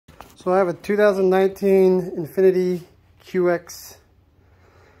So I have a 2019 Infiniti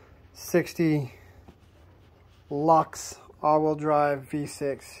qx60 Lux all-wheel drive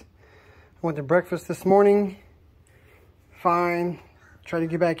V6. I went to breakfast this morning, fine. Tried to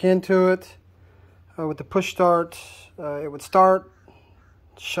get back into it. With the push start, it would start,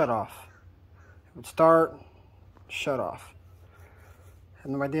 shut off. It would start, shut off.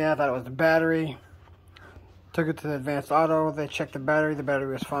 Had no idea, I thought it was the battery. Took it to the advanced auto, they checked the battery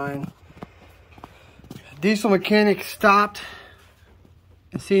was fine. Diesel mechanic stopped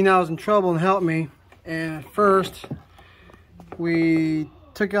and seen I was in trouble and helped me. And at first, we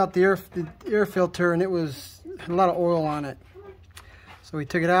took out the air filter and it had a lot of oil on it. So we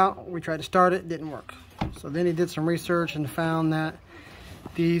took it out, we tried to start it, didn't work. So then he did some research and found that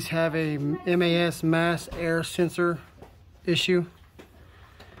these have a mass air sensor issue.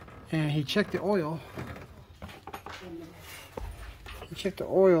 And he checked the oil. He checked the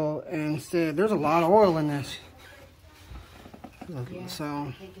oil and said, there's a lot of oil in this.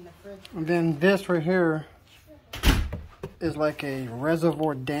 So, and then this right here is like a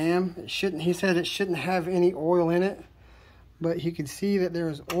reservoir dam. He said it shouldn't have any oil in it, but he could see that there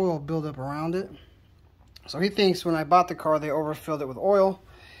was oil buildup around it. So he thinks when I bought the car, they overfilled it with oil.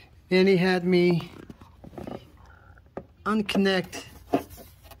 Then he had me unconnect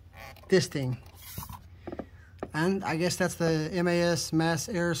this thing. And I guess that's the mass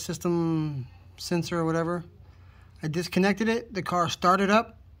air system sensor or whatever. I disconnected it, the car started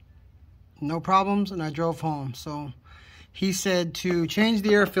up, no problems, and I drove home. So he said to change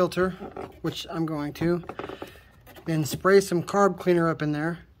the air filter, which I'm going to, then spray some carb cleaner up in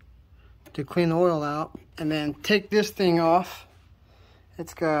there to clean the oil out, and then take this thing off.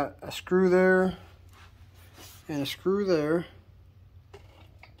 It's got a screw there and a screw there,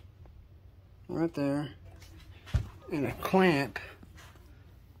 right there, and a clamp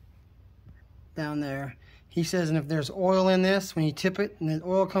down there. He says, and if there's oil in this, when you tip it and the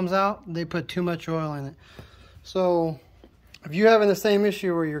oil comes out, they put too much oil in it. So if you're having the same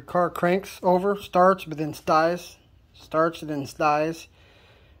issue where your car cranks over, starts, but then dies, starts and then dies,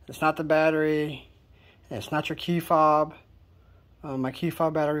 it's not the battery, and it's not your key fob. My key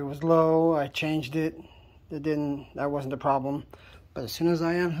fob battery was low, I changed it. That wasn't a problem. But as soon as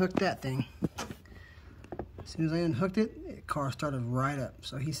I unhooked that thing, the car started right up.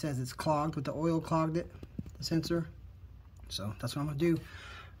 So he says it's clogged, but the oil clogged it, the sensor. So that's what I'm gonna do.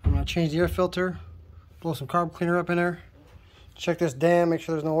 I'm gonna change the air filter, blow some carb cleaner up in there, check this dam, make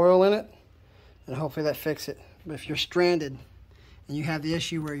sure there's no oil in it, and hopefully that fixes it. But if you're stranded and you have the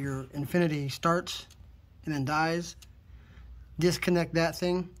issue where your Infiniti starts and then dies, disconnect that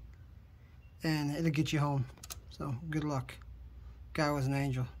thing and it'll get you home. So good luck. Guy was an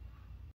angel.